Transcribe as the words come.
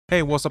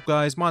Hey, what's up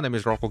guys, my name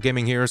is Rocco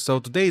Gaming here. So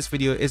today's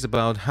video is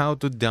about how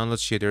to download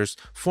shaders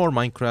for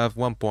Minecraft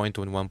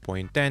 1.2 and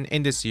 1.10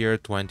 in this year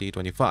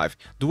 2025.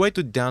 The way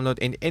to download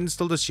and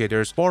install the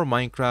shaders for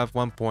Minecraft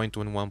 1.2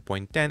 and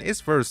 1.10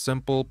 is very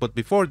simple, but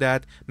before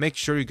that, make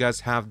sure you guys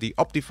have the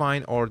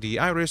Optifine or the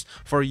Iris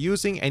for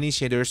using any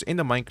shaders in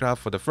the Minecraft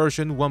for the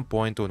version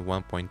 1.2 and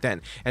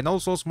 1.10. And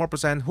also, small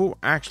percent who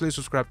actually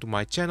subscribe to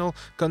my channel,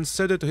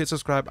 consider to hit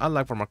subscribe and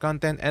like for more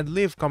content and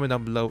leave comment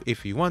down below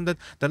if you want it.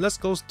 Then let's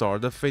go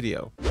start the video.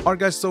 Alright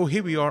guys, so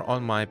here we are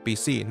on my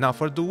PC. Now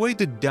for the way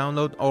to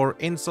download or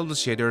install the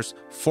shaders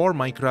for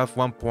Minecraft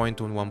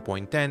 1.2 and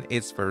 1.10,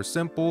 it's very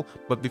simple,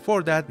 but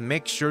before that,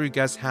 make sure you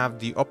guys have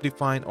the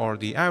Optifine or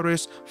the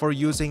Iris for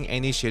using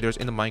any shaders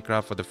in the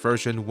Minecraft for the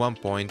version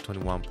 1.2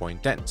 and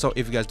 1.10. So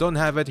if you guys don't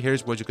have it,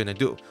 here's what you're gonna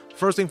do.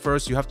 First thing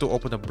first, you have to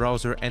open a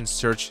browser and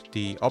search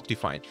the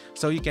Optifine.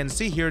 So you can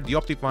see here the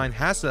Optifine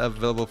has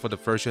available for the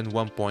version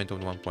 1.2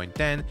 and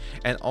 1.10,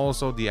 and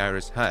also the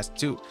Iris has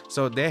too.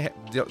 So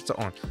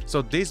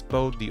this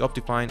both the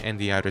Optifine and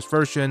the Iris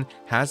version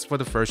has for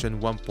the version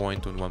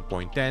 1.2 and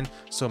 1.10.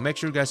 So make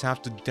sure you guys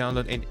have to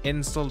download and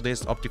install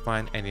this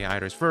Optifine and the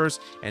Iris first,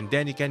 and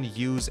then you can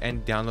use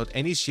and download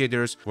any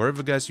shaders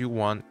wherever guys you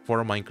want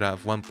for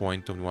Minecraft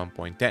 1.2 and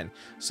 1.10.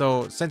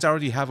 So since I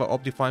already have an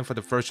Optifine for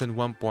the version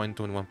 1.2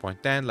 and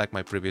 1.10 like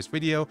my previous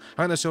video,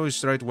 I'm gonna show you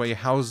straight away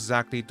how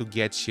exactly to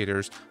get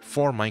shaders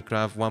for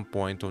Minecraft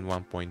 1.2 and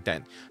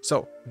 1.10.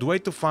 So the way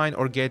to find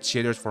or get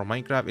shaders for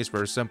Minecraft is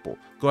very simple.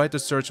 Go ahead to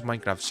search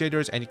Minecraft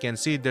shaders, and you can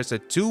see there's a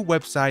two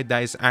website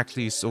that is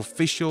actually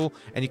official,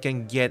 and you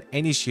can get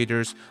any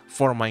shaders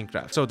for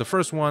Minecraft. So the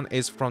first one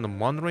is from the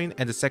Monrain,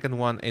 and the second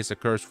one is a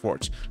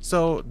CurseForge.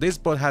 So this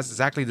both has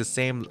exactly the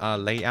same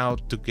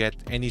layout to get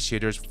any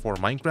shaders for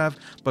Minecraft,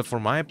 but for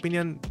my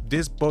opinion,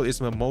 this both is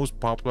the most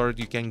popular.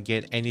 You can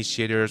get any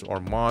shaders or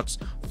mods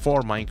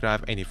for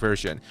Minecraft any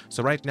version.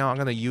 So right now I'm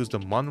gonna use the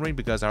Monrain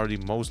because I already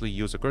mostly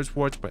use the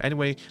CurseForge, but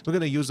anyway, we're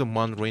gonna use the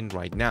Monrain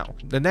right now.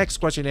 The next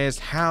question is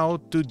how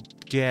to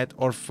get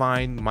or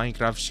find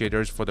Minecraft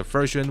shaders for the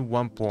version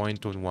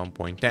 1.2 and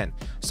 1.10.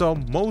 So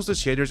most of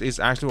the shaders is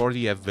actually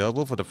already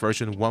available for the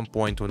version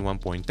 1.2 and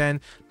 1.10,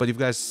 but if you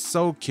guys are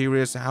so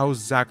curious how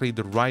exactly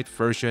the right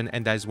version,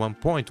 and that is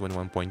 1.2 and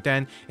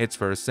 1.10, it's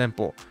very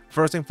simple.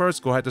 First thing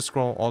first, go ahead to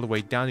scroll all the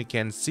way down. You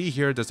can see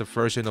here there's a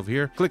version of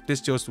here. Click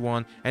this just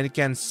one, and you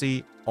can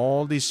see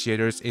all these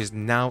shaders is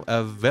now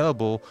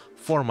available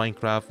for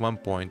Minecraft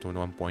 1.2 and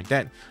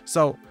 1.10.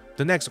 So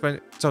the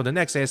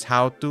next is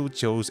how to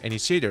choose any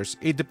shaders.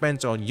 It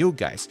depends on you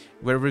guys.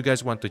 Wherever you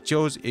guys want to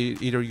choose,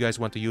 either you guys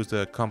want to use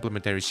the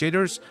complementary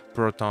shaders,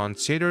 Proton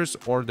shaders,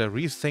 or the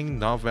Rethink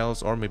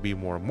novels, or maybe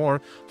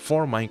more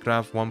for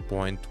Minecraft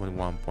 1.2 and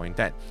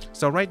 1.10.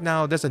 So right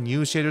now there's a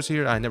new shaders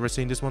here. I never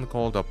seen this one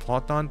called a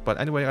Proton, but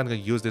anyway, I'm gonna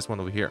use this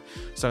one over here.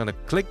 So I'm gonna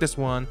click this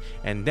one,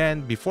 and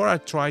then before I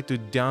try to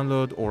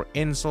download or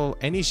install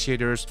any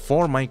shaders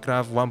for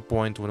Minecraft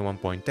 1.2 and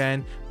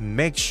 1.10,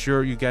 make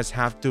sure you guys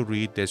have to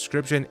read the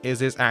description. Is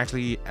this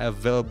actually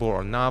available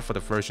or not for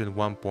the version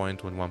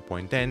 1.2 and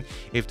 1.10?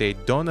 If they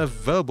don't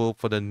available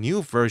for the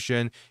new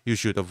version, you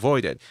should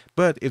avoid it.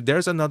 But if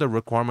there's another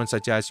requirement,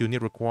 such as you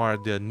need require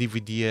the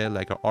NVIDIA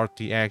like a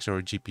RTX or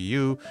a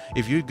GPU,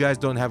 if you guys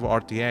don't have a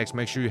RTX,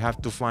 make sure you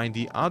have to find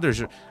the other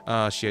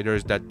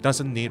shaders that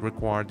doesn't need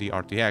require the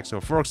RTX. So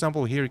for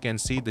example, here you can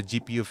see the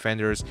GPU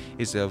vendors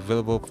is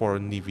available for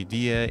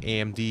NVIDIA,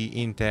 AMD,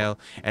 Intel,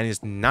 and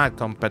it's not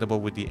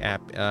compatible with the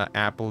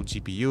Apple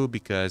GPU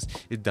because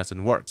it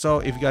doesn't work. So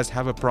if you guys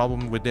have a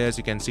problem with this,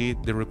 you can see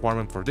the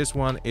requirement for this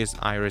one is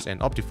Iris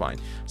and Optifine.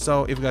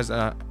 So if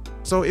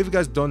you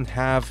guys don't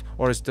have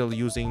or are still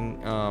using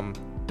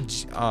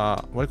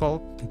what you call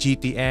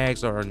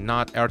GTX or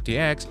not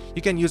RTX,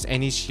 you can use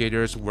any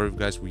shaders where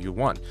you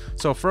want.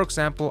 So for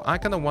example, I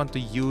kind of want to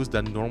use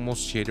the normal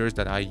shaders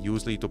that I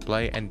usually to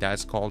play, and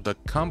that's called the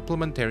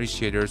complementary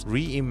shaders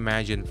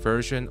reimagined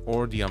version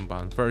or the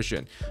unbound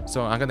version.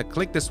 So I'm gonna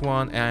click this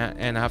one,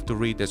 and I have to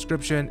read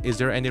description. Is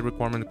there any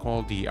requirement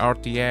called the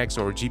RTX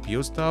or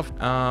GPU stuff?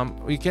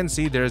 You can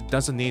see there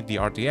doesn't need the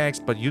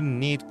RTX, but you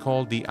need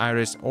called the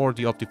Iris or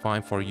the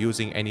Optifine for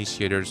using any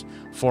shaders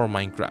for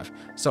Minecraft.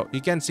 So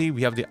you can see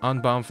we have the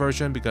unbound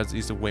version because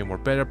it's way more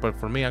better, but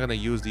for me I'm gonna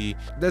use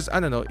I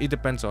don't know, it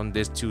depends on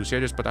these two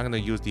shaders, but I'm gonna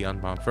use the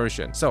unbound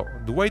version. So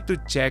the way to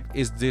check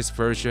is this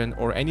version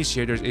or any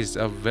shaders is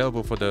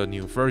available for the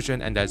new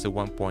version, and that's the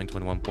 1.2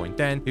 and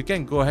 1.10. You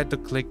can go ahead to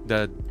click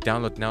the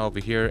download now over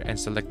here and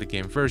select the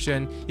game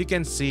version. You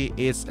can see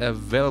it's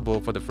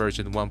available for the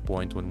version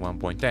 1.2 and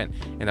 1.10,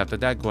 and after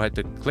that go ahead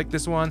to click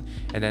this one,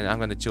 and then I'm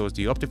gonna choose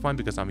the Optifine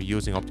because I'm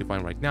using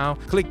Optifine right now.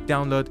 Click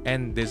download,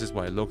 and this is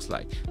what it looks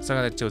like. So I'm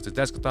gonna choose the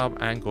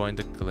desktop. I'm going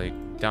to click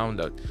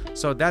download.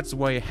 So that's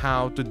why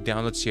how to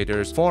download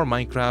shaders for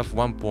Minecraft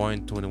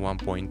 1.2 and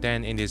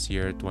 1.10 in this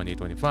year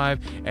 2025.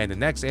 And the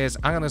next is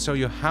I'm gonna show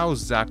you how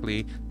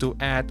exactly to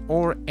add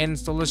or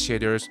install the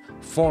shaders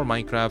for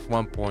Minecraft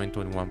 1.2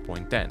 and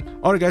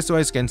 1.10. Alright guys, so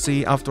as you can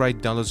see, after I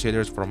download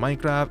shaders for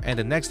Minecraft, and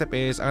the next step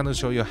is I'm gonna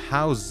show you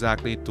how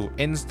exactly to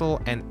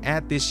install and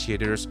add these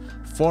shaders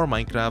for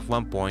Minecraft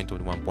 1.2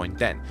 and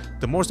 1.10.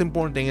 The most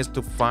important thing is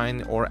to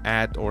find or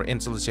add or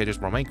install the shaders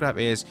for Minecraft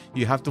is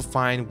you have to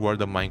find where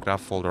the Minecraft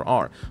folder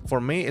are. For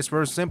me, it's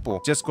very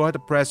simple. Just go ahead to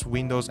press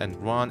Windows and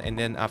run, and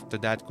then after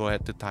that, go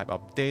ahead to type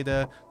up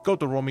data, go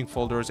to roaming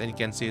folders, and you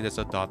can see there's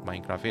a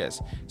 .minecraft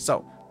is.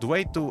 So the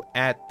way to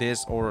add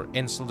this or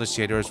install the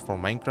shaders for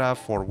Minecraft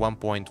for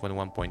 1.2 and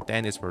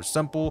 1.10 is very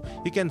simple.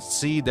 You can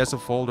see there's a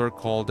folder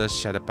called the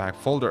shader pack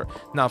folder.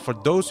 Now, for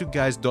those who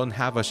guys don't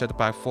have a shader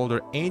pack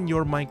folder in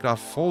your Minecraft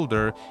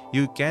folder,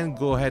 you can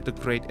go ahead to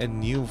create a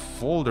new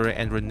folder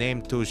and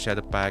rename to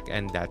shader pack,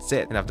 and that's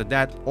it. And after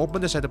that,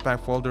 open the shader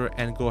pack folder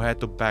and go ahead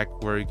to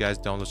back where you guys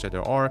download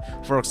shader are.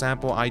 For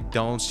example, I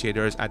download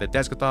shaders at the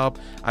desktop.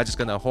 I'm just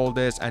gonna hold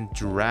this and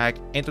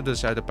drag into the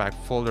shader pack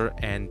folder,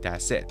 and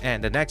that's it.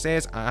 And the next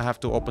is I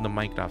have to open the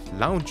Minecraft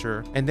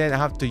launcher, and then I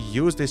have to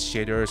use these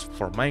shaders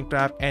for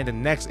Minecraft. And the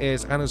next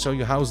is I'm gonna show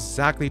you how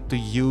exactly to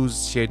use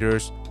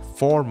shaders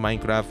for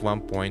Minecraft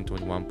 1.2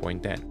 and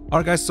 1.10.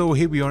 Alright guys, so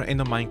here we are in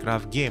the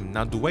Minecraft game.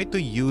 Now the way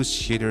to use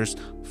shaders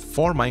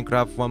for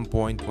Minecraft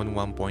 1.2 and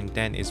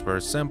 1.10 is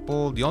very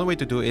simple. The only way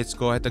to do it is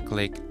go ahead to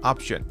click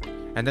option,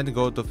 and then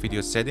go to video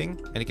setting,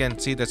 and you can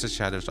see there's a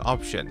shaders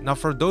option. Now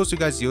for those you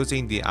guys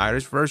using the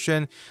Irish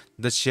version,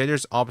 the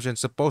shaders option is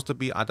supposed to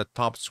be at the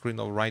top screen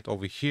or right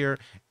over here,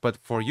 but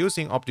for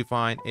using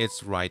Optifine,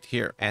 it's right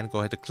here. And go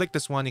ahead to click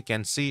this one. You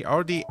can see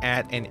already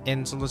add and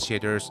install the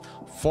shaders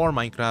for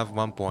Minecraft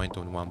 1.2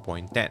 and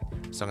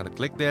 1.10. So I'm gonna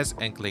click this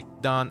and click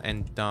done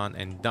and done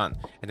and done.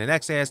 And the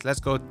next is let's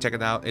go check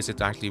it out. Is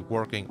it actually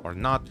working or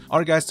not?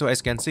 Alright guys, so as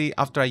you can see,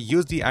 after I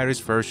use the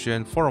Irish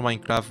version for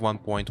Minecraft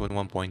 1.2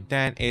 and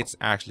 1.10, it's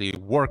actually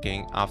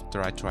working.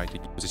 After I try to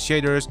use the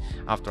shaders,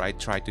 after I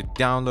try to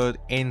download,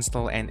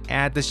 install, and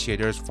add the shaders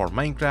for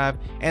Minecraft,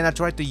 and I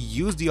tried to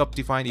use the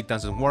Optifine, it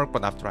doesn't work.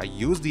 But after I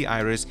use the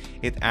Iris,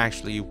 it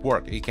actually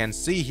worked. You can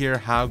see here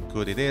how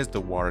good it is, the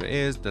water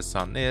is, the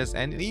sun is,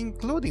 and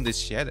including the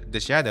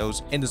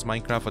shadows in this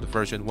Minecraft for the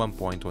version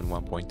 1.2 and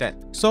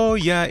 1.10. So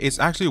yeah, it's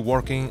actually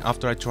working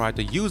after I tried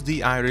to use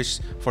the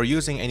Iris for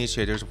using any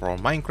shaders for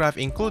Minecraft,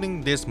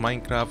 including this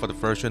Minecraft for the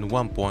version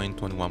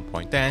 1.2 and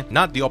 1.10,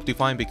 not the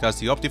Optifine, because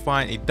the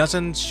Optifine, it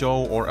doesn't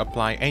show or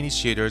apply any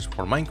shaders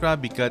for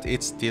Minecraft because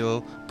it's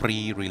still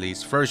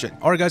pre-release version.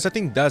 Alright guys, I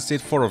think that's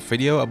it for a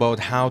video about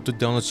how to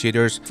download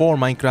shaders for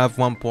Minecraft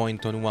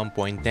 1.2 and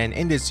 1.10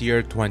 in this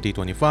year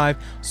 2025.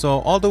 So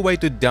all the way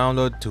to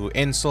download, to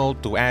install,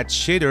 to add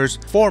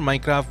shaders for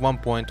Minecraft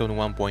 1.2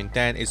 and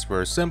 1.10 is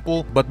very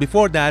simple. But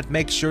before that,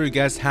 make sure you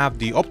guys have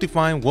the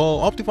Optifine. Well,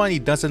 Optifine,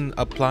 it doesn't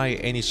apply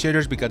any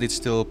shaders because it's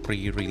still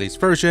pre-release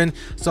version.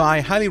 So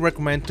I highly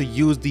recommend to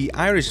use the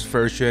Irish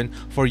version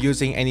for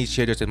using any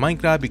shaders in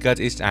Minecraft because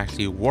it's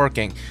actually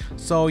working.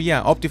 So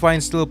yeah, Optifine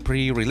is still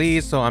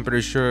pre-release, so I'm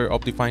pretty sure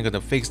Optifine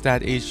gonna fix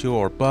that issue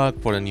or bug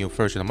for the new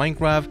version of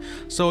Minecraft.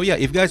 So yeah,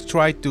 if you guys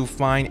try to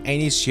find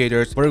any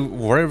shaders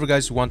wherever you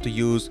guys want to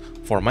use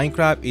for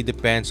Minecraft, it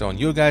depends on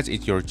you guys,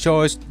 it's your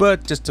choice.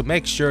 But just to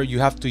make sure, you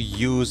have to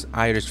use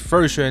Irish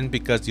version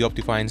because the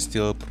Optifine is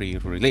still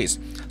pre-release.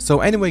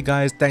 So anyway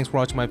guys, thanks for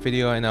watching my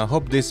video, and I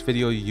hope this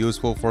video is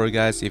useful for you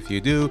guys. If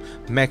you do,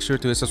 make sure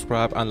to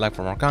subscribe and like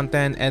for more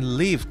content, and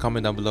leave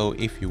comment down below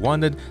if you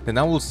wanted. Then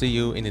I will see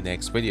you in the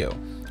next video.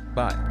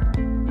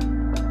 Bye.